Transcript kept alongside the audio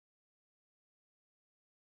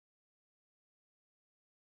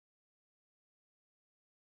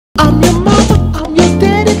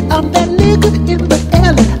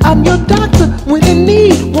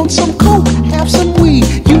want some coke, have some weed.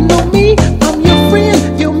 You know me, I'm your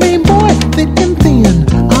friend, your main boy, thick and thin.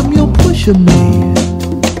 I'm your pusher man.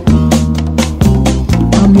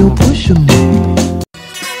 I'm your pusher man.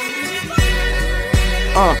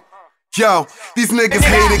 Yo, these niggas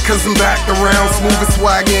hate it cause I'm back around, smoothest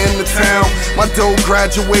swagger in the town. My dough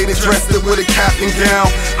graduated, dressed it with a cap and gown.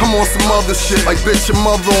 I'm on some other shit, like bitch your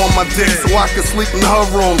mother on my dick, so I can sleep in her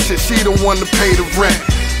room. Shit, she the one to pay the rent.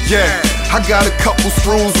 Yeah, I got a couple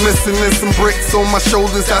screws missing and some bricks on my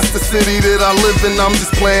shoulders. That's the city that I live in, I'm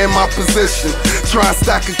just playing my position. Try and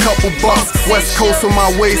stack a couple bucks, West Coast on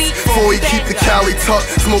my waist, 40 keep the Cali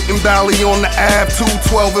tucked. Smoking Valley on the Ave,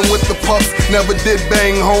 212 and with the pups. Never did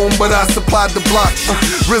bang home, but I supplied the block.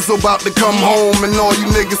 Rizzo about to come home and all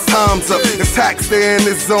you niggas time's up. It's tax there in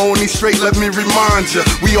this zone, he straight let me remind ya.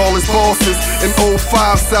 We all his bosses, in 05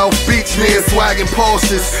 South Beach, near swaggin'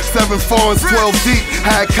 Porsches. 7 foreigns, 12 deep,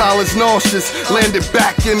 had college nauseous. Landed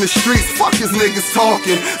back in the streets, fuck his niggas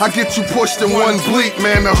talking. I get you pushed in one bleep,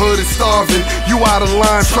 man, the hood is starving. You out of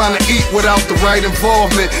line trying to eat without the right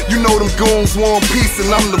involvement. You know them goons want peace and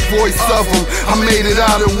I'm the voice of them. I made it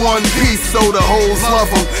out in one piece so the hoes love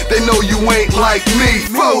them. They know you ain't like me.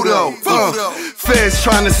 Photo. Feds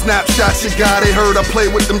trying to snapshot your guy. They heard I play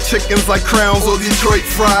with them chickens like Crowns or Detroit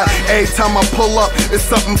Fried. Every time I pull up, it's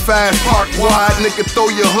something fast, park wide. Nigga, throw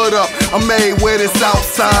your hood up. I'm made where this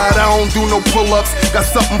outside. I don't do no pull-ups. Got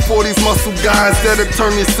something for these muscle guys that'll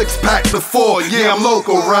turn your 6-pack to 4. Yeah, I'm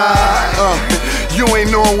local, ride. You ain't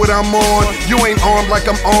knowing what I'm on. You ain't armed like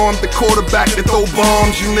I'm armed. The quarterback that throw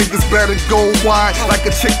bombs. You niggas better go wide like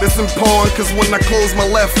a chick that's in porn. Cause when I close my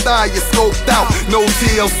left thigh, you're scoped out. No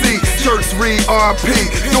TLC, shirts read RP.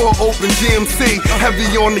 Door open GMC. Heavy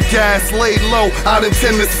on the gas, laid low. Out in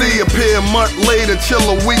Tennessee, appear a month later, chill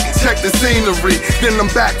a week, check the scenery. Then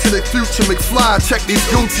I'm back to the future, McFly, check these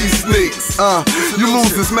Gucci sneaks. You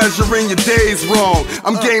losers measuring your days wrong.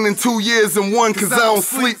 I'm gaining 2 years in one cause I don't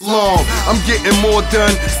sleep long. I'm getting more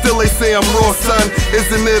done, still they say I'm raw, son.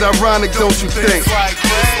 Isn't it ironic, don't you think?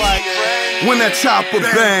 When that chopper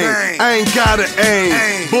bang, I ain't gotta aim.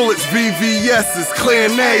 Bullets, VVS's,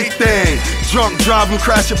 clearing everything. Drunk driving,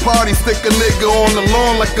 crash your party, stick a nigga on the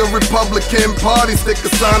lawn like a Republican party. Stick a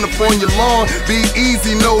sign up on your lawn. Be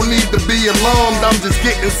easy, no need to be alarmed. I'm just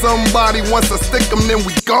getting somebody, once I stick them, then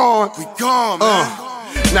we gone. Man.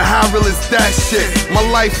 Now how real is that shit? My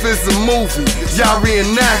life is a movie, y'all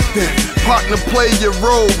reenacting. Partner play your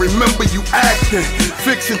role, remember you acting.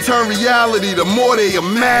 Fiction turn reality, the more they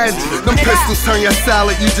imagine. Them pistols turn your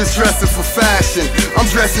salad, you just dressing for fashion. I'm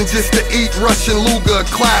dressing just to eat Russian Luger,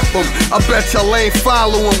 clap 'em. I bet y'all ain't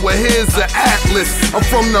following, well here's the atlas. I'm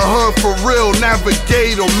from the hood for real,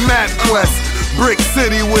 navigate on MapQuest. Brick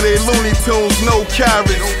City with a Looney Tunes, no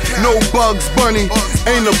carrots, no Bugs Bunny,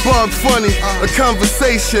 ain't a bug funny. A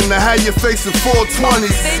conversation to how you facing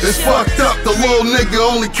 420s. It's fucked up, the little nigga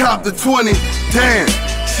only copped the 20. Damn,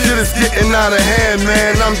 shit is getting out of hand,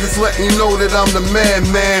 man. I'm just letting you know that I'm the man,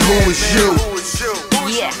 Who is you?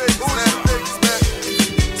 Yeah.